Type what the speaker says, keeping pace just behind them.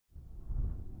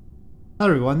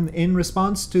Hello everyone, in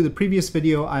response to the previous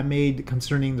video I made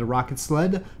concerning the Rocket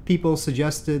Sled, people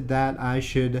suggested that I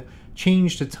should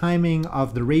change the timing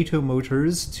of the Rato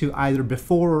motors to either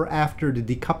before or after the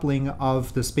decoupling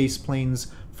of the space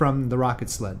planes from the Rocket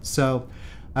Sled. So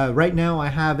right now I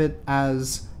have it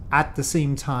as at the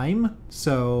same time,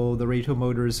 so the Rato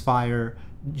motors fire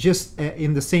just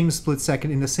in the same split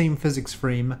second, in the same physics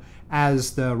frame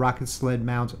as the Rocket Sled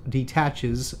mount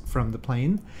detaches from the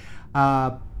plane.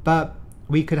 But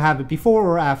we could have it before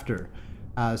or after.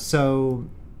 So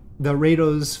the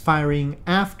Ratos firing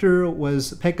after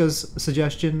was Pekka's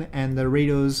suggestion, and the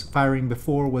Ratos firing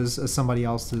before was somebody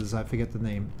else's, I forget the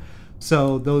name.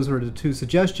 So those were the two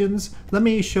suggestions. Let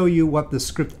me show you what the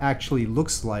script actually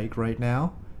looks like right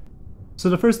now. So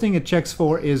the first thing it checks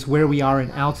for is where we are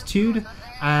in altitude,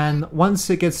 and once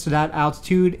it gets to that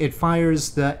altitude, it fires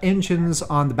the engines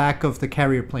on the back of the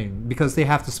carrier plane because they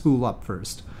have to spool up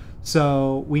first.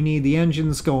 So we need the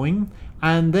engines going,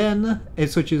 and then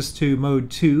it switches to mode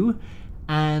 2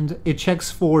 and it checks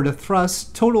for the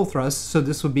thrust, total thrust. So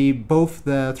this would be both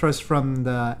the thrust from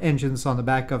the engines on the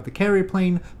back of the carrier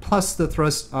plane plus the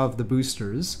thrust of the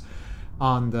boosters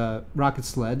on the Rocket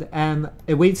Sled, and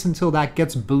it waits until that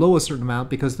gets below a certain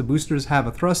amount because the boosters have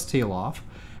a thrust tail off,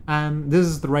 and this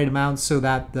is the right amount so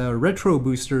that the retro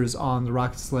boosters on the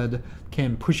Rocket Sled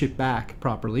can push it back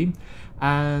properly.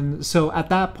 And so at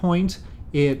that point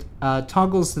it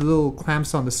toggles the little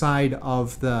clamps on the side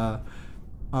of the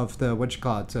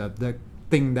the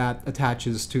thing that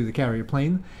attaches to the carrier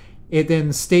plane. It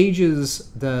then stages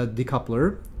the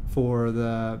decoupler for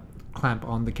the clamp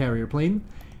on the carrier plane,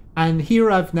 and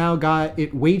here I've now got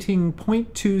it waiting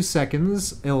 0.2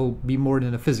 seconds. It'll be more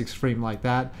than a physics frame like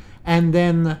that, and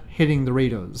then hitting the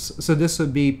Ratos. So this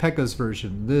would be Pekka's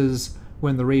version. This is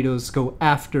when the Ratos go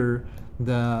after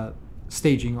the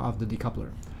staging of the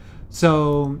decoupler.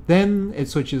 So then it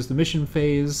switches the mission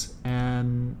phase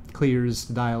and clears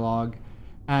the dialogue,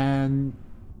 and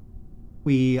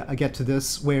we get to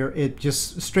this where it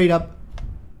just straight up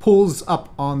pulls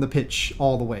up on the pitch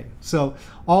all the way. So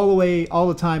all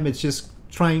the time it's just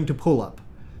trying to pull up.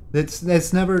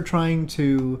 It's never trying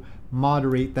to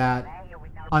moderate that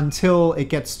until it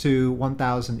gets to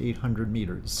 1,800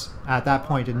 meters. At that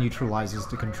point it neutralizes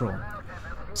the control.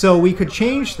 So we could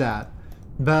change that,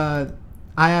 but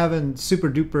I haven't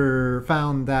super duper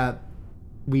found that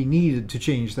we needed to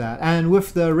change that. And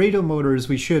with the Rato motors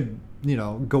we should,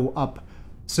 go up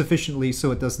sufficiently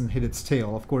so it doesn't hit its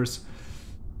tail. Of course,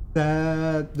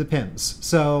 that depends.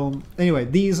 So anyway,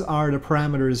 these are the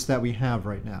parameters that we have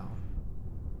right now.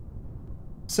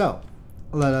 So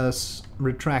let us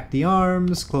retract the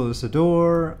arms, close the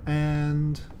door,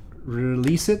 and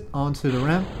release it onto the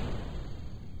ramp,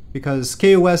 because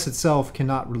KOS itself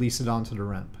cannot release it onto the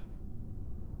ramp.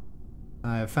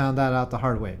 I found that out the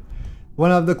hard way.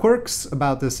 One of the quirks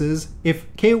about this is, if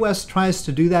KOS tries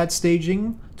to do that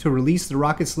staging to release the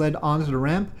Rocket Sled onto the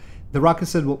ramp, the Rocket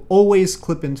Sled will always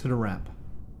clip into the ramp.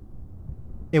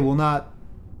 It will not,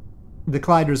 the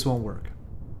colliders won't work.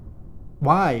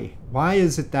 Why? Why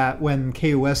is it that when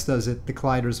KOS does it, the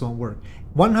colliders won't work?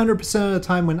 100% of the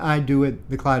time when I do it,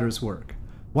 the colliders work.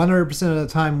 100% of the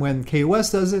time when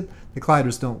KOS does it, the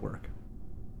colliders don't work.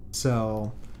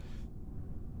 So,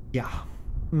 yeah.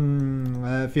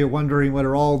 If you're wondering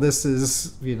whether all this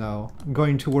is,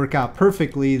 going to work out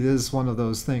perfectly, this is one of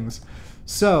those things.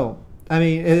 So, I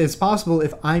mean, it's possible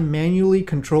if I manually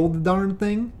controlled the darn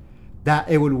thing, that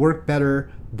it would work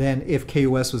better than if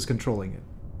KOS was controlling it.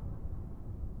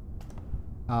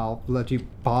 I'll let you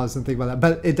pause and think about that.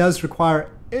 But it does require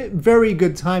very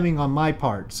good timing on my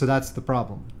part, so that's the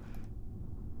problem.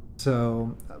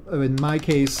 So in my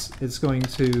case, it's going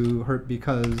to hurt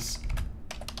because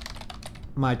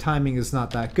my timing is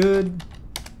not that good.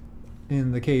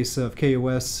 In the case of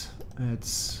KOS,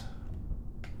 it's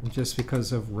just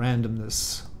because of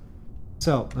randomness.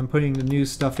 So I'm putting the new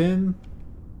stuff in.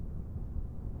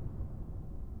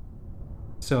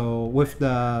 So with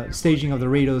the staging of the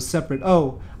Ratos separate,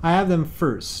 I have them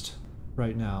first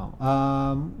right now.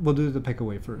 We'll do the Pekka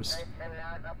way first.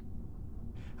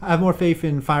 I have more faith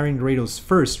in firing the Ratos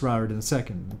first rather than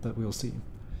second, but we'll see.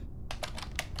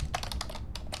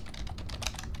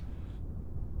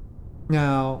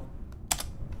 Now,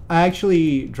 I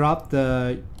actually dropped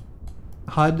the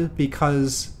HUD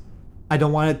because I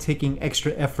don't want it taking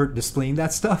extra effort displaying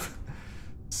that stuff.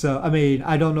 So, I mean,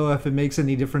 I don't know if it makes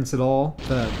any difference at all,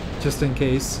 but just in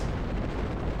case.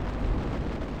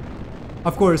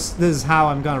 Of course, this is how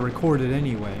I'm gonna record it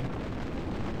anyway.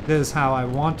 This is how I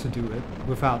want to do it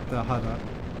without the HUD up.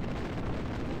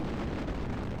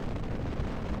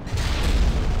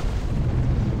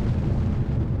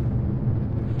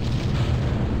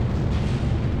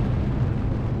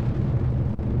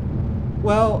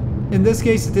 In this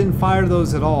case, it didn't fire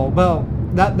those at all. Well,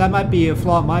 that might be a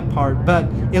flaw on my part, but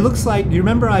it looks like, do you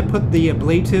remember I put the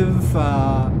ablative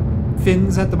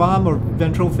fins at the bottom, or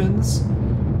ventral fins?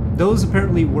 Those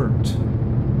apparently worked.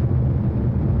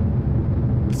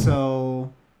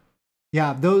 So,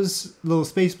 yeah, those little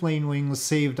spaceplane wings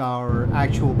saved our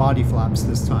actual body flaps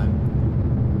this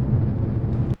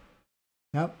time.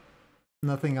 Yep,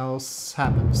 nothing else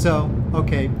happened. So,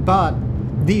 okay, but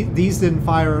these didn't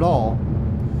fire at all.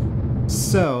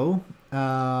 So,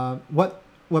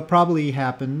 what probably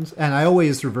happened, and I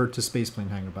always revert to spaceplane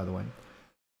hangar, by the way.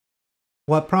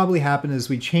 What probably happened is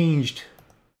we changed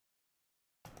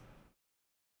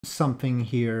something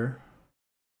here.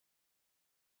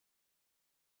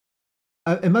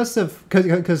 It must have,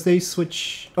 because they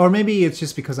switch, or maybe it's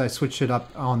just because I switched it up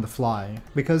on the fly,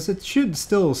 because it should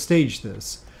still stage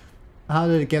this. How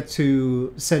did it get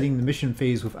to setting the mission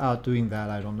phase without doing that?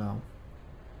 I don't know.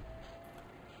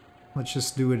 Let's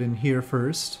just do it in here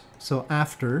first. So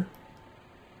after.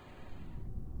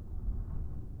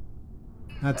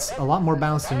 That's a lot more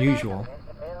balanced than usual.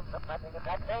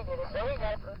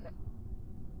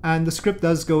 And the script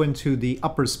does go into the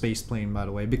upper space plane, by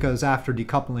the way, because after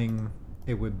decoupling,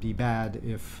 it would be bad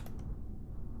if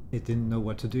it didn't know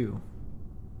what to do.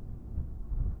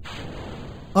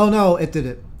 Oh no, it did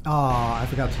it. Oh, I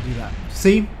forgot to do that.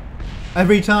 See?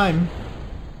 Every time.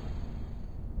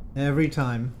 Every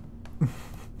time.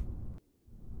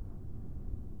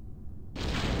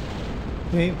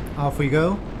 Okay, off we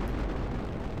go.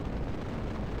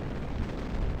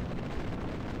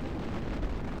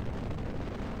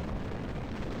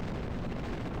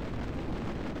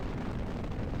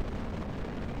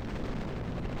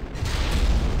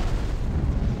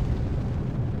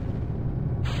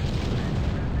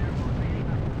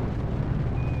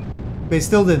 They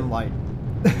still didn't light.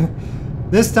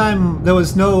 This time there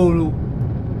was no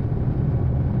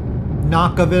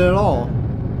knock of it at all.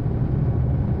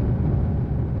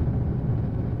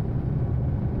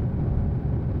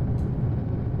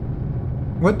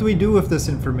 What do we do with this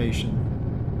information?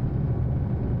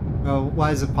 Oh,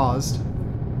 why is it paused?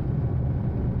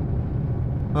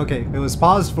 Okay, it was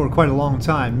paused for quite a long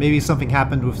time. Maybe something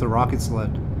happened with the rocket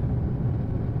sled.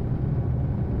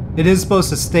 It is supposed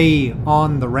to stay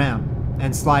on the ramp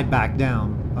and slide back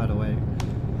down, by the way.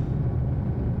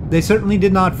 They certainly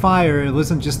did not fire. It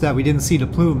wasn't just that we didn't see the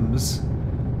plumes.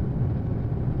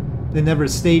 They never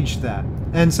staged that.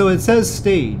 And so it says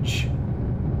stage.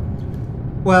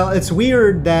 Well, it's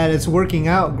weird that it's working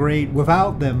out great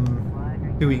without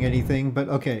them doing anything, but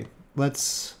okay,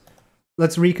 let's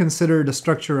reconsider the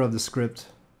structure of the script.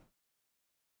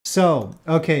 So,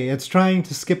 okay, it's trying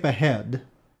to skip ahead.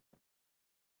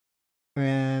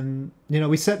 And, you know,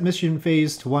 we set mission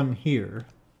phase to 1 here.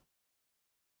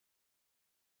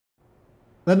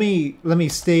 Let me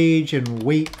stage and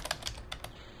wait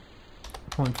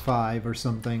 0.5 or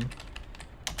something.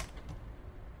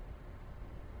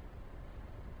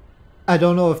 I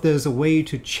don't know if there's a way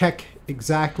to check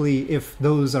exactly if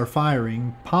those are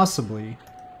firing. Possibly.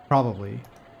 Probably.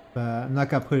 But I'm not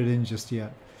gonna put it in just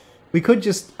yet. We could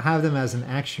just have them as an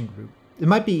action group. It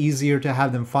might be easier to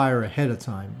have them fire ahead of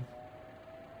time.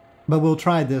 But we'll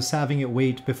try this, having it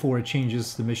wait before it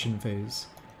changes the mission phase.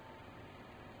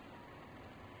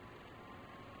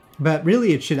 But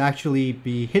really it should actually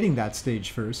be hitting that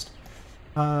stage first.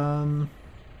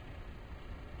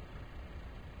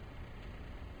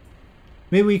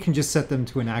 Maybe we can just set them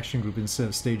to an action group instead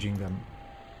of staging them.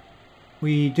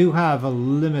 We do have a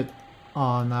limit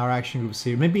on our action groups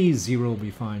here. Maybe 0 will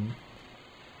be fine.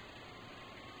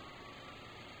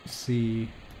 Let's see,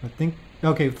 I think...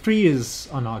 Okay, 3 is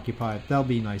unoccupied. That'll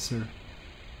be nicer.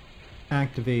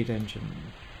 Activate engine.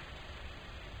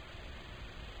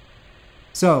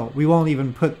 So, we won't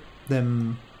even put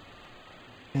them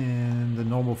in the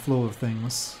normal flow of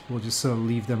things. We'll just sort of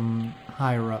leave them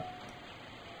higher up.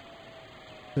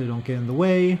 So they don't get in the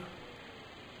way.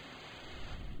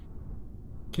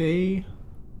 Okay.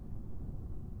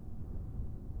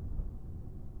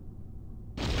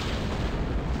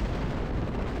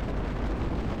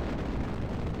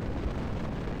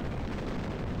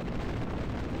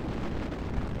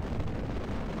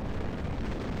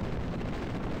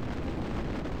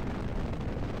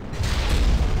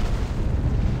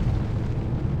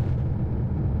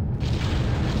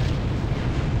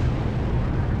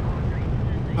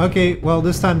 Okay, well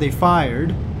this time they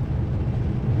fired.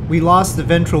 We lost the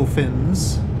ventral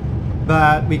fins,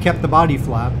 but we kept the body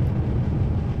flap.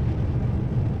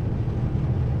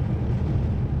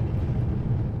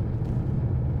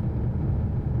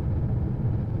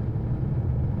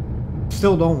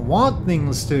 Still don't want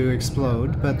things to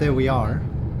explode, but there we are.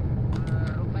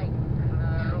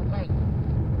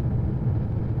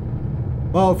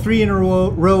 Well, 3 in a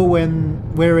row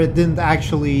where it didn't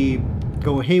actually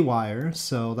go haywire,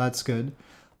 so that's good.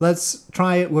 Let's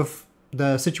try it with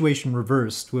the situation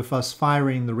reversed, with us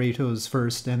firing the Ratos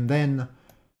first and then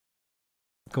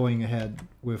going ahead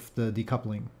with the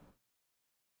decoupling.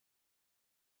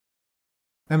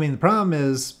 I mean, the problem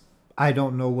is I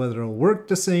don't know whether it'll work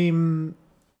the same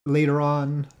later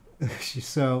on.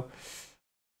 So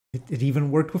it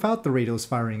even worked without the Ratos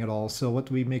firing at all, so what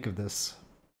do we make of this?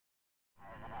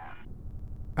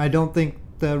 I don't think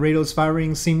the Ratos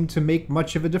firing seemed to make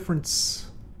much of a difference.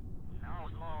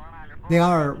 They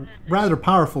are rather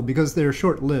powerful because they're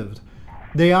short-lived.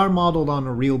 They are modeled on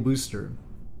a real booster.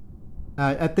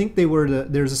 I think they were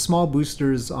there's a small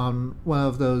boosters on one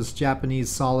of those Japanese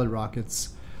solid rockets.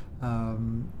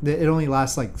 It only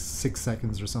lasts like 6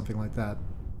 seconds or something like that,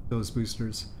 those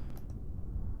boosters.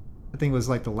 I think it was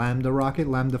like the Lambda rocket,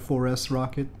 Lambda 4S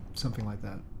rocket, something like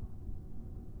that.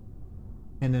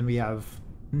 And then we have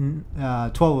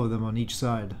 12 of them on each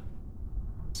side.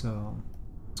 So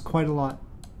it's quite a lot.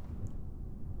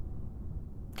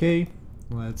 Okay,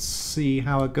 let's see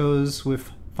how it goes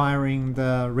with firing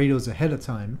the Ratos ahead of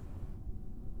time.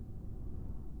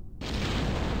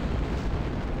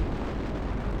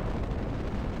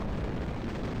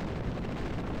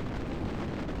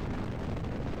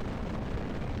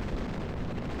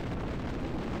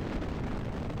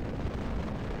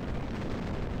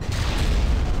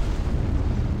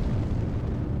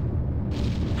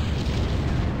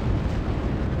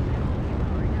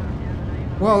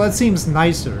 Well, that seems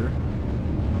nicer.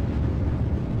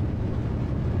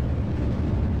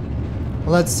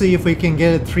 Let's see if we can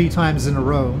get it 3 times in a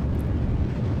row.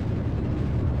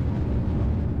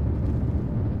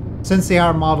 Since they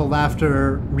are modeled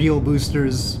after real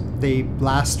boosters, they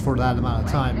last for that amount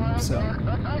of time, so...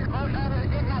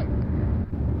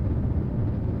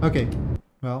 Okay,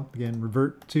 well, again,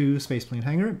 revert to spaceplane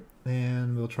hangar,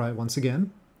 and we'll try it once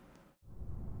again.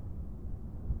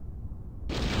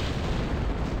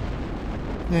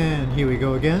 And here we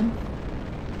go again.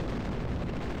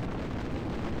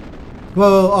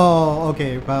 Whoa, oh,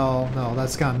 okay, well, no,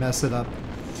 that's gonna mess it up.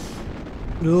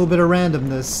 A little bit of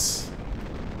randomness.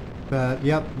 But,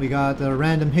 yep, we got a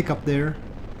random hiccup there.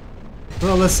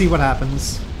 Well, let's see what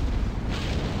happens.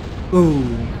 Ooh,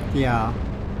 yeah.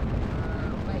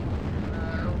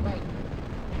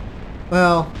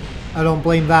 Well, I don't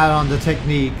blame that on the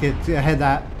technique. It had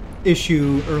that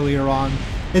issue earlier on.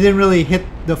 It didn't really hit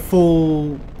the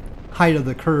full height of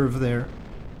the curve there.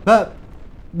 But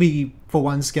we, for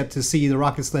once, get to see the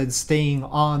rocket sled staying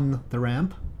on the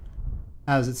ramp,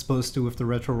 as it's supposed to with the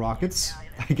retro rockets.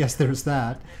 I guess there's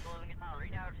that.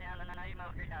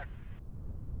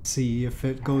 See if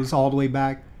it goes all the way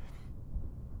back.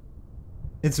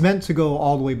 It's meant to go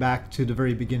all the way back to the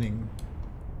very beginning.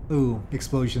 Ooh,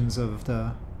 explosions of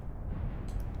the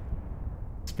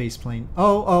space plane.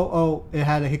 Oh, it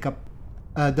had a hiccup.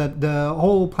 The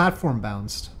whole platform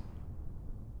bounced.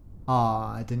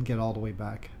 Ah, I didn't get all the way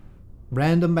back.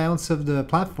 Random bounce of the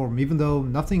platform, even though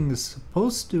nothing is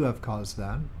supposed to have caused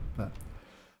that. But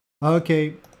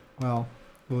okay, well,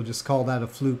 we'll just call that a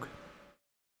fluke.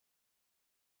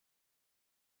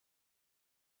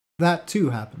 That too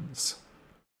happens.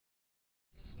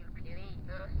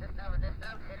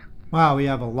 Wow, we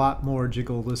have a lot more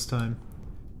jiggle this time.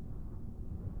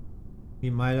 We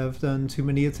might have done too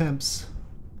many attempts.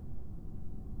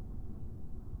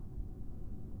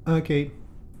 Okay,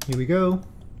 here we go.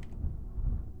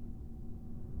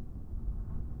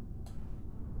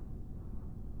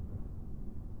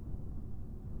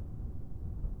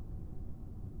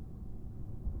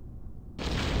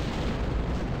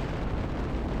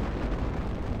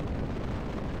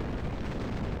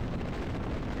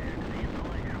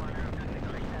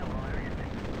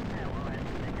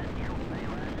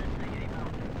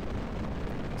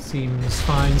 Seems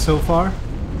fine so far.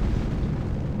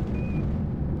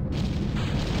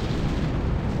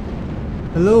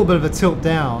 A little bit of a tilt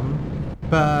down,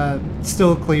 but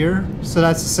still clear. So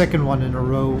that's the second one in a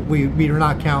row. We are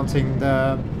not counting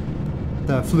the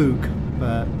fluke,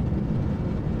 but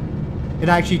it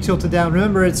actually tilted down.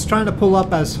 Remember, it's trying to pull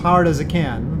up as hard as it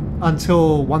can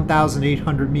until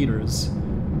 1,800 meters.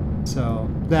 So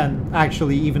then,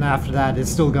 actually, even after that, it's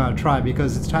still gonna try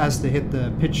because it has to hit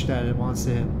the pitch that it wants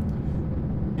to hit.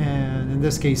 And in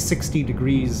this case, 60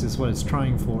 degrees is what it's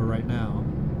trying for right now.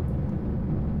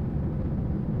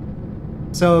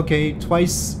 So, okay,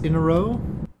 twice in a row,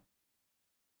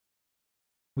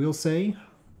 we'll say.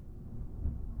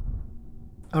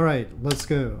 Alright, let's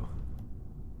go.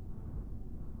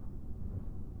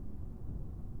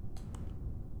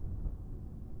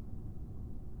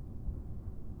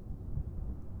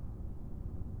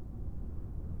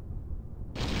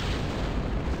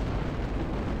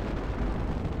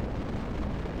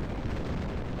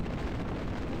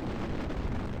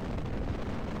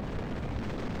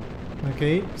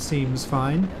 Okay, seems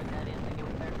fine.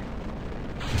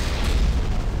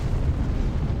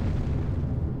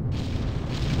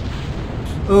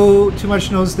 Oh, too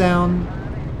much nose down.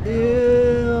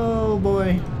 Oh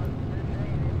boy.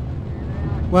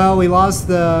 Well, we lost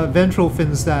the ventral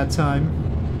fins that time.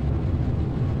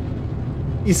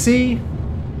 You see,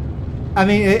 I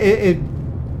mean, it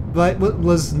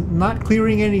was not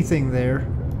clearing anything there.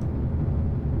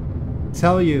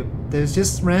 Tell you, there's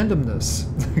just randomness.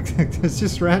 It's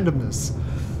just randomness.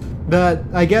 But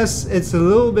I guess it's a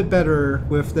little bit better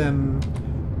with them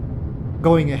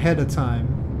going ahead of time.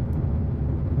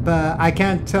 But I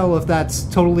can't tell if that's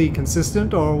totally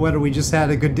consistent or whether we just had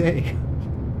a good day.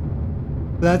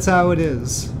 That's how it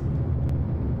is.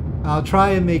 I'll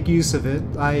try and make use of it.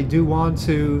 I do want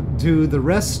to do the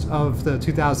rest of the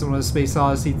 2001: A Space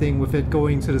Odyssey thing with it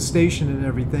going to the station and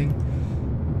everything.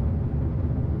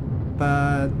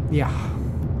 But yeah,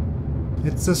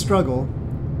 it's a struggle.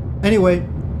 Anyway,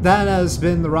 that has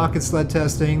been the rocket sled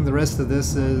testing. The rest of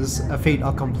this is a fait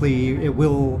accompli. It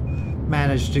will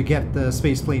manage to get the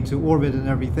spaceplane to orbit and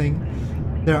everything.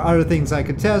 There are other things I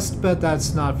could test, but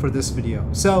that's not for this video.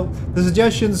 So the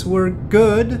suggestions were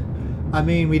good. I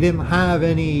mean, we didn't have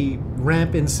any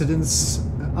ramp incidents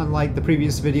unlike the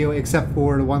previous video, except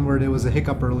for the one where there was a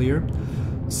hiccup earlier.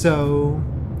 So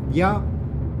yeah,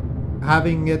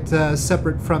 having it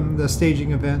separate from the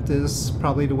staging event is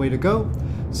probably the way to go.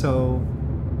 So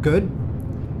good.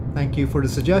 Thank you for the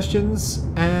suggestions,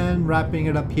 and wrapping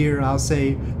it up here, I'll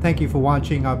say thank you for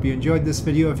watching. I hope you enjoyed this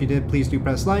video. If you did, please do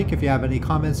press like. If you have any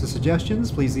comments or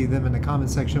suggestions, please leave them in the comment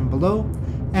section below,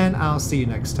 and I'll see you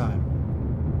next time.